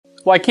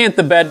Why can't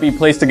the bed be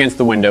placed against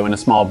the window in a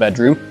small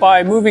bedroom?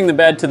 By moving the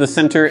bed to the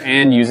center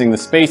and using the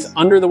space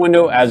under the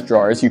window as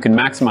drawers, you can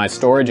maximize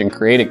storage and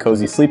create a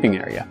cozy sleeping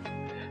area.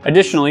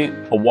 Additionally,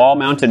 a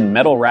wall-mounted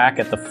metal rack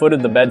at the foot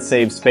of the bed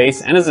saves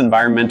space and is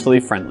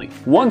environmentally friendly.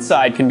 One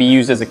side can be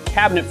used as a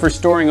cabinet for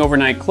storing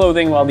overnight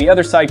clothing, while the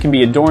other side can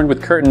be adorned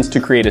with curtains to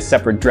create a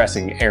separate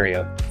dressing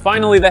area.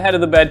 Finally, the head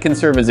of the bed can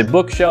serve as a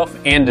bookshelf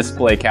and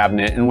display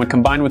cabinet, and when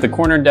combined with a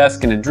corner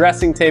desk and a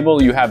dressing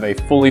table, you have a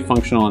fully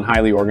functional and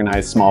highly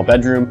organized small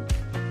bedroom.